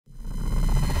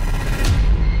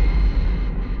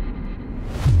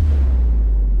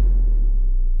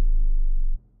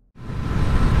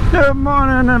Good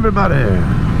morning, everybody.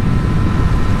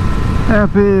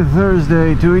 Happy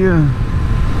Thursday to you.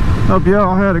 Hope you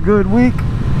all had a good week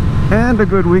and a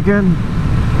good weekend.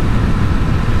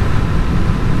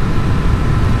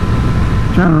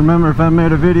 Trying to remember if I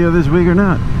made a video this week or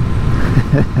not.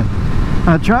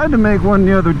 I tried to make one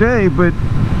the other day, but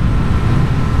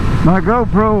my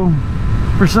GoPro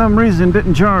for some reason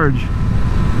didn't charge,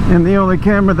 and the only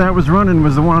camera that was running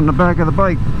was the one on the back of the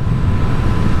bike.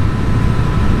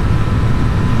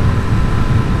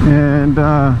 And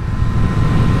I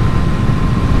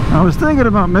was thinking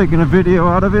about making a video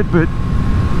out of it, but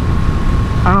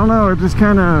I don't know, it just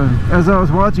kind of, as I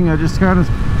was watching, I just kind of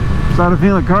started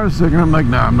feeling car sick, and I'm like,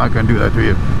 nah, I'm not gonna do that to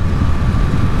you.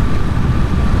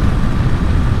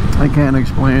 I can't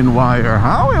explain why or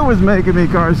how it was making me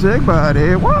car sick, but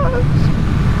it was.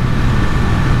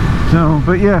 So,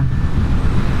 but yeah,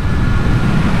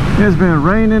 it's been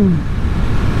raining.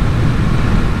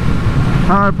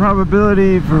 High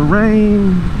probability for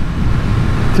rain.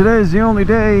 Today is the only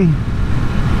day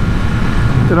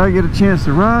that I get a chance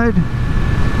to ride,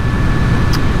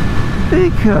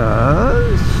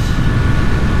 because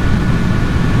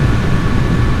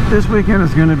this weekend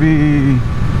is going to be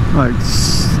like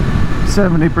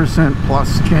 70%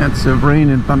 plus chance of rain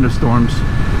and thunderstorms.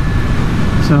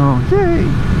 So yay.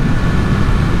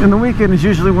 And the weekend is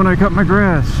usually when I cut my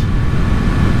grass,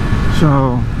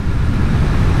 so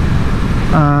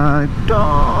I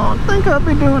don't think I'll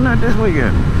be doing that this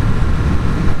weekend.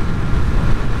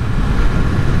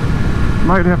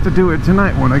 Might have to do it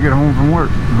tonight when I get home from work.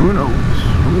 Who knows?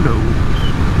 Who knows?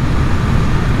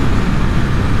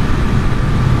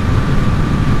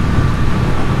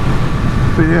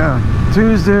 But yeah,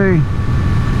 Tuesday,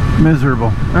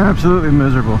 miserable. Absolutely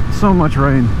miserable. So much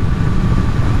rain.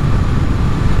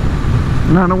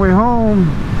 And on the way home,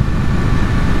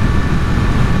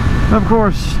 of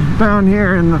course, down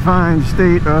here in the fine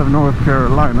state of North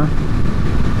Carolina,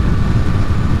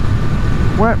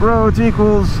 wet roads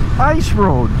equals ice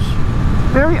roads.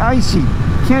 Very icy.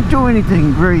 Can't do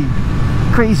anything very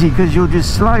crazy because you'll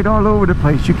just slide all over the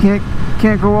place. You can't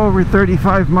go over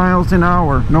 35 miles an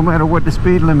hour no matter what the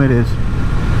speed limit is.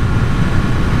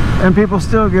 And people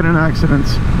still get in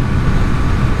accidents.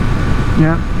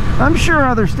 Yeah. I'm sure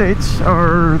other states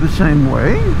are the same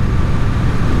way,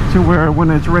 to where when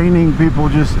it's raining, people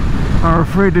just are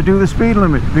afraid to do the speed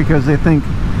limit because they think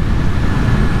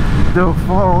they'll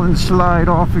fall and slide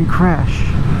off and crash.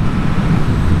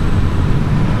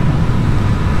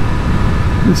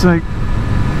 It's like,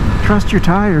 trust your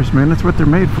tires, man. That's what they're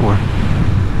made for.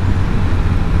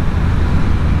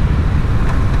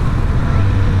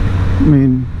 I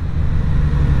mean,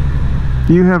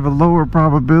 you have a lower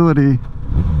probability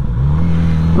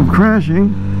of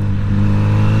crashing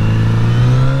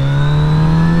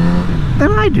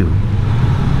than I do.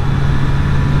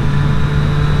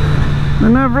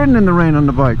 And I've ridden in the rain on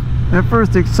the bike. At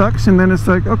first it sucks, and then it's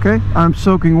like, okay, I'm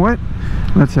soaking wet,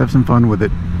 let's have some fun with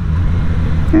it.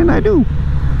 And I do.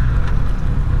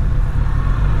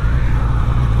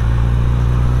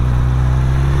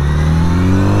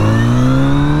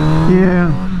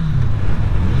 Yeah,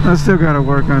 I still gotta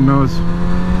work on those.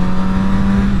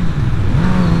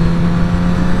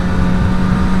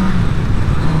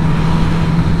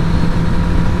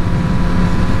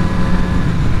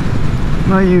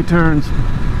 My U-turns.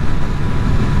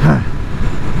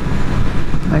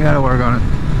 I gotta work on it.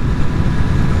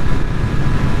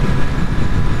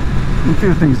 A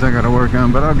few things I gotta work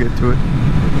on, but I'll get to it.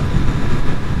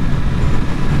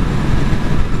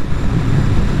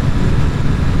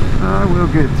 I will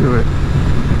get to it.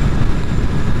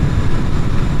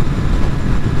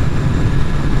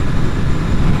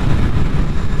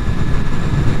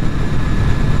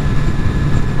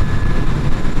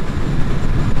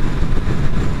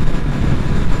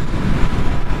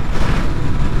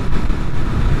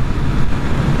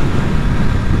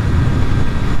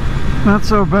 Not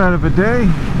so bad of a day.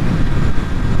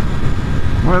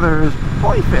 Weather is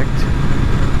perfect.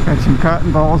 Got some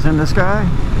cotton balls in the sky.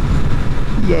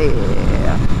 Yeah,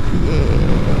 yeah.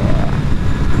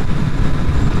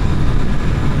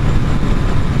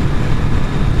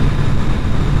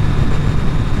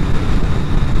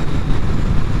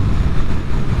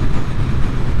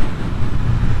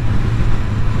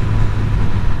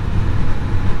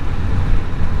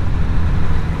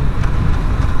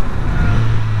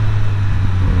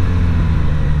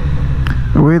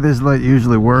 The way this light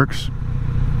usually works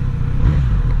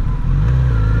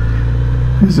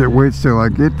is it waits till I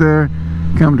get there,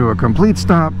 come to a complete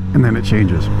stop, and then it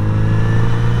changes.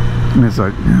 And it's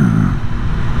like,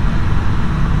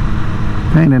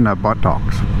 pain in the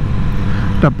buttocks.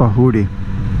 The bahooty.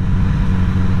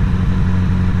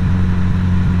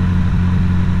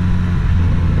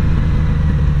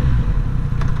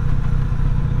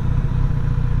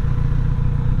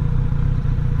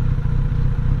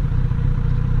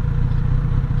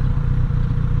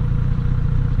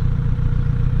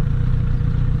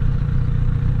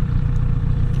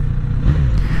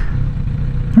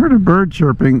 Heard a bird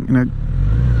chirping, and it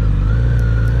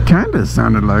kind of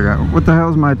sounded like, what the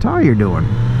hell's my tire doing?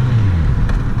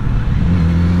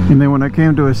 And then when I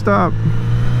came to a stop,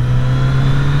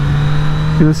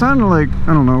 it sounded like,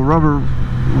 I don't know, rubber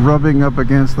rubbing up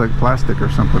against like plastic or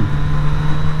something.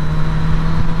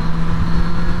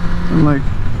 I'm like,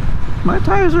 my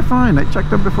tires are fine. I checked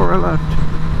them before I left.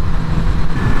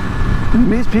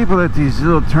 And these people at these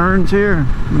little turns here,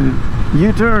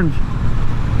 U-turns,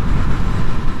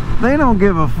 they don't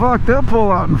give a fuck. They'll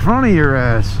pull out in front of your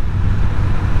ass.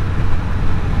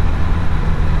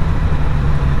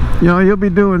 You know, you'll be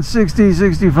doing 60,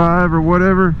 65 or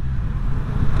whatever,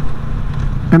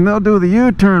 and they'll do the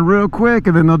U-turn real quick,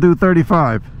 and then they'll do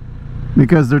 35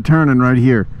 because they're turning right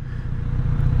here.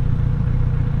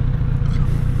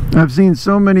 I've seen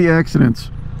so many accidents,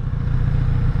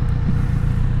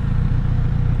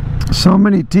 so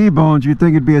many T-bones you'd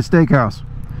think it'd be a steakhouse.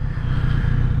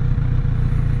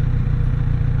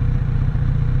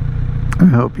 I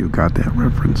hope you got that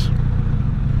reference.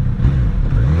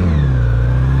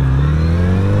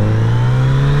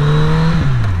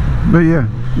 But yeah,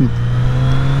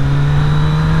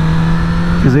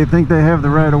 because they think they have the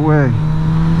right of way.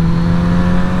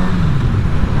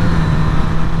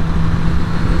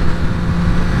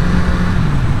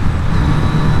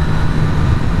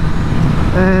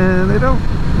 And they don't.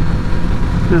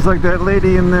 Just like that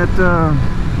lady in that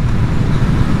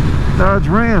Dodge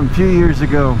Ram a few years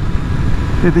ago.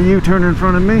 Did the U-turn in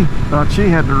front of me. Thought she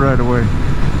had the right of way.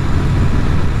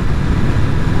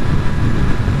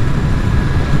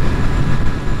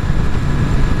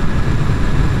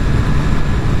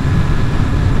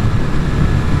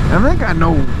 I think I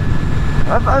know.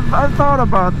 I've thought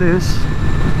about this,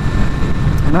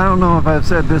 and I don't know if I've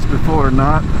said this before or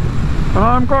not, but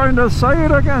I'm going to say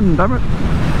it again, damn it.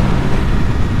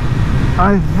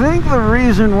 I think the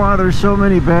reason why there's so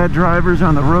many bad drivers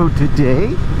on the road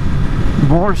today,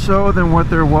 more so than what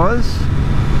there was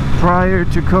prior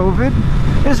to COVID,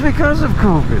 is because of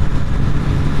COVID.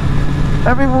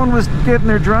 Everyone was getting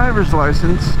their driver's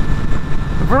license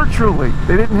virtually.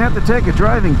 They didn't have to take a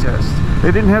driving test.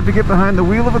 They didn't have to get behind the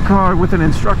wheel of a car with an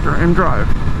instructor and drive.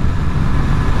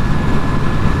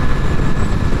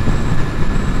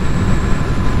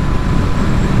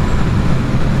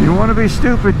 You want to be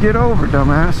stupid, get over,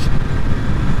 dumbass.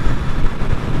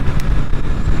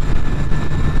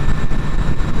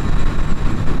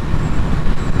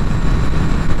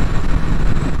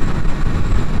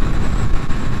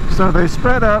 So they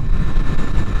sped up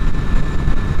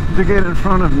to get in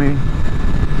front of me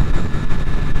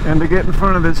and to get in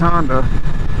front of this Honda,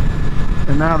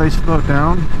 and now they slowed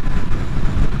down.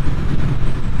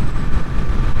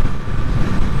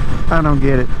 I don't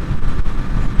get it.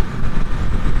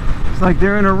 It's like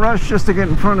they're in a rush just to get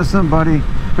in front of somebody,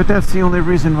 but that's the only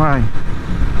reason why.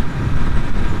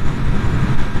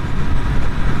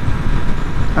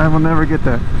 I will never get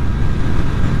that.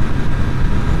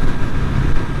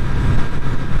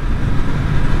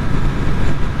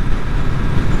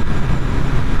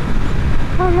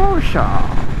 Hello, sir.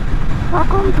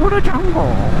 Welcome to the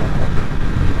jungle.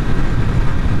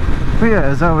 But yeah,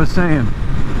 as I was saying,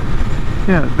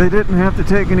 yeah, they didn't have to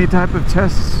take any type of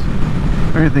tests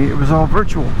or anything. It was all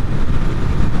virtual.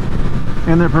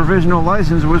 And their provisional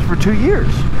license was for 2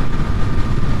 years.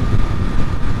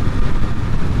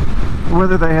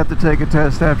 Whether they have to take a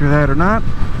test after that or not,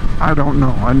 I don't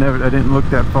know. I didn't look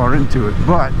that far into it.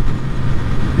 But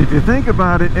if you think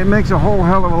about it, it makes a whole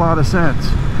hell of a lot of sense.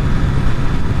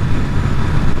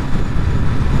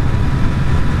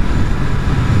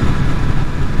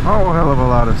 Oh, hell of a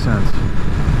lot of sense.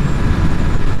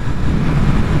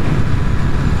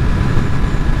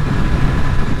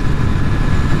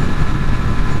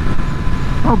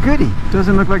 Oh, goody.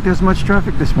 Doesn't look like there's much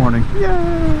traffic this morning. Yay!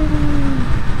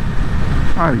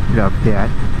 I love that.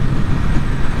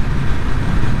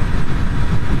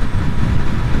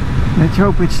 Let's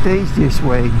hope it stays this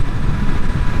way.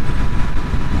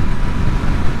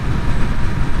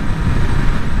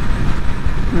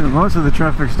 Yeah, most of the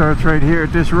traffic starts right here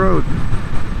at this road.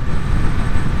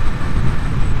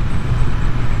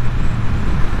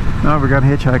 Oh, we got a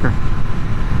hitchhiker.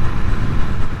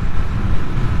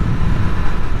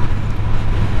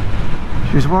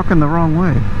 She's walking the wrong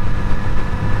way.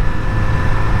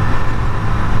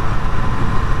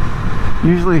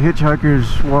 Usually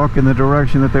hitchhikers walk in the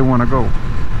direction that they want to go.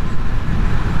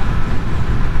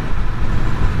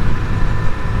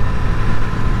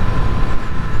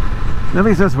 At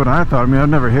least that's what I thought. I mean, I've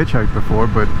never hitchhiked before,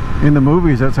 but in the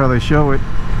movies that's how they show it.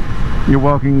 You're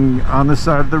walking on the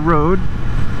side of the road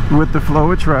with the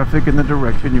flow of traffic in the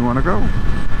direction you want to go.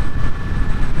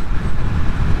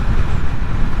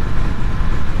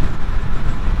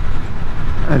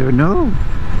 I don't know.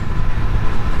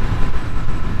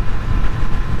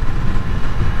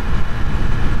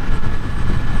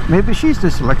 Maybe she's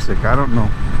dyslexic, I don't know.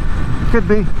 Could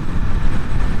be.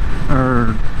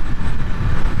 Or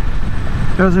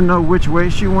doesn't know which way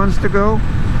she wants to go.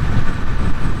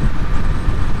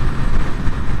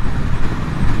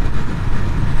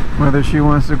 Whether she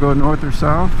wants to go north or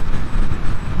south,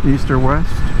 east or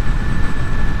west.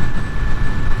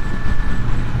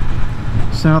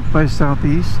 South by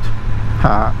southeast.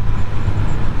 Ha.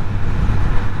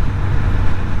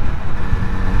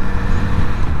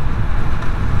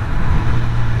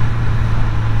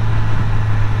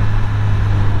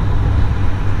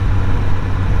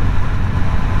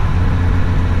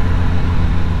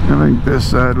 I think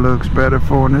this side looks better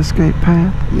for an escape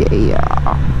path.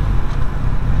 Yeah.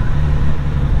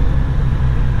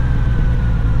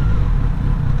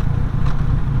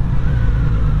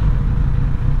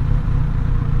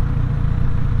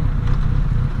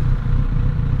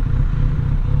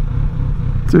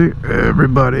 See,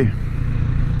 everybody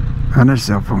on their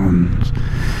cell phones.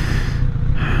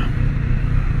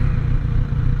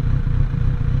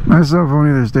 My cell phone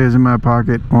either stays in my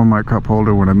pocket or my cup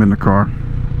holder when I'm in the car.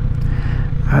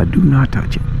 I do not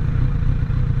touch it.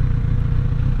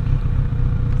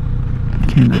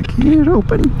 Can I get it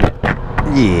open?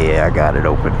 Yeah, I got it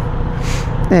open.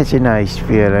 That's a nice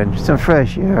feeling. Some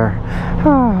fresh air.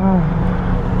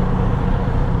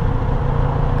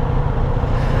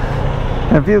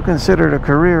 Have you considered a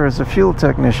career as a fuel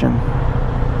technician?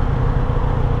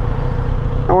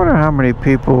 I wonder how many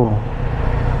people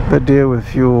that deal with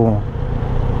fuel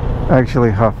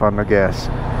actually huff on the gas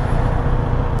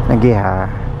and get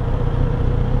high.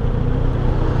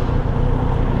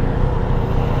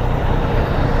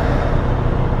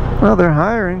 Well, they're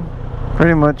hiring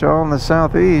pretty much all in the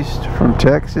southeast, from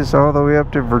Texas all the way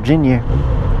up to Virginia.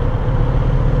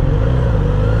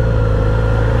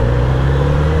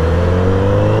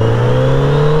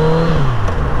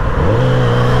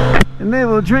 And they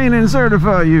will train and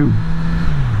certify you.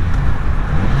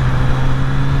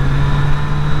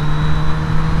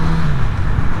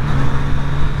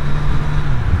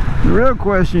 The real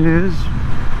question is,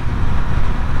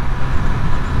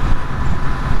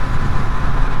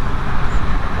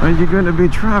 are you going to be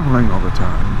traveling all the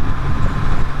time?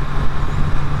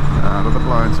 Out of the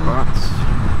blind spots.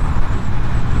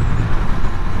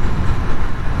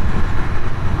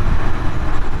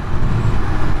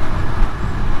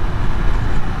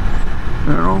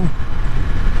 You know,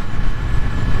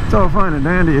 it's all fine and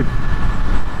dandy if,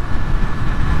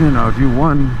 you know, if you,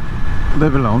 one,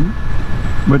 live alone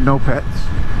with no pets.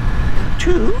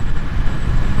 Two,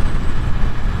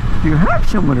 you have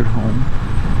someone at home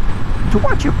to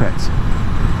watch your pets,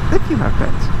 if you have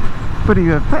pets. But if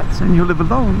you have pets and you live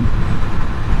alone,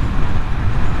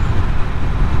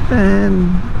 then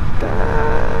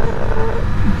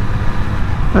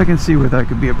I can see where that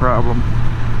could be a problem.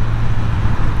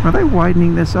 Are they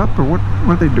widening this up, or what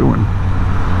are they doing?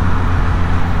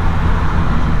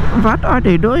 What are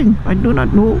they doing? I do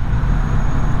not know.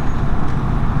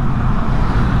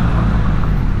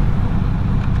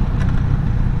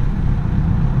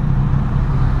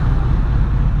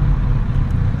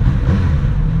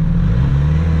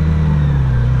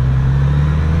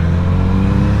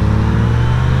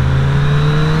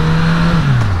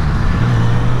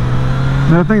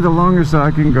 I think the longest I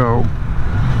can go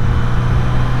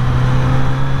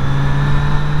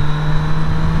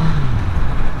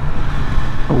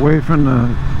away from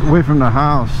the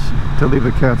house to leave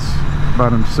the cats by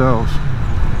themselves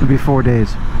would be 4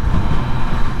 days.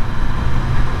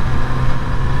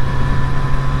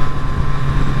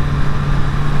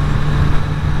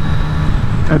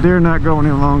 I dare not go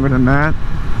any longer than that,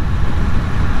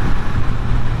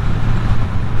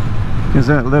 because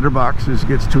that litter box just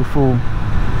gets too full.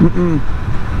 And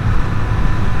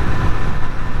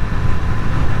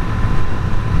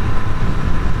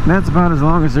that's about as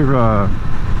long as their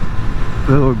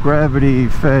little gravity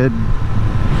fed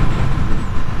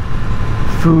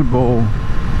food bowl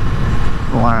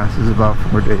lasts, is about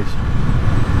 4 days.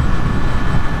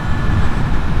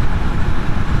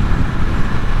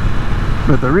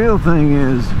 But the real thing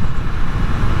is,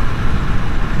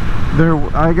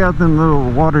 I got them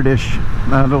little water dish,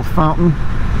 that little fountain,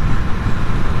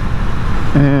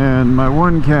 and my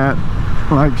one cat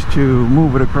likes to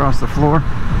move it across the floor.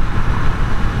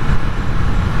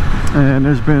 And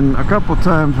there's been a couple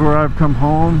times where I've come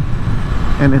home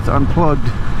and it's unplugged,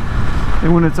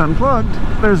 and when it's unplugged,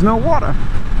 there's no water.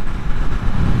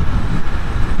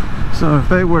 So if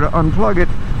they were to unplug it,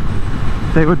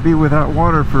 they would be without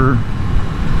water for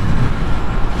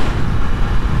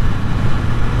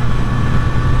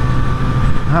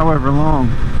however long.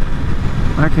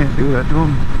 I can't do that to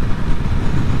them.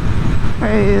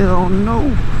 Hell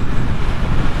no.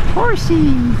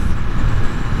 Horsies.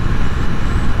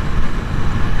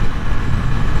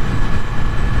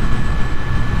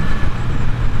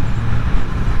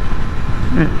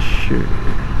 Sure.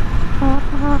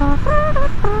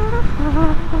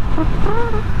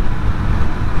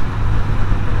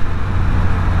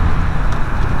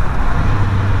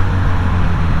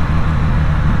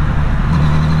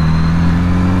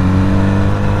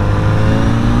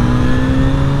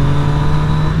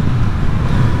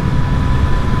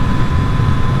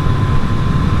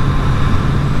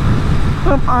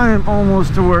 I am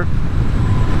almost to work,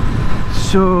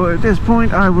 so at this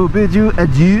point I will bid you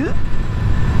adieu,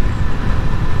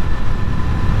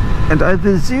 and I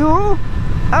will see you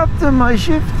after my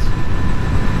shift,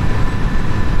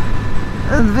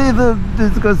 and we will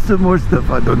discuss some more stuff.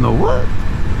 I don't know what,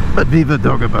 but we will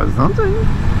talk about something.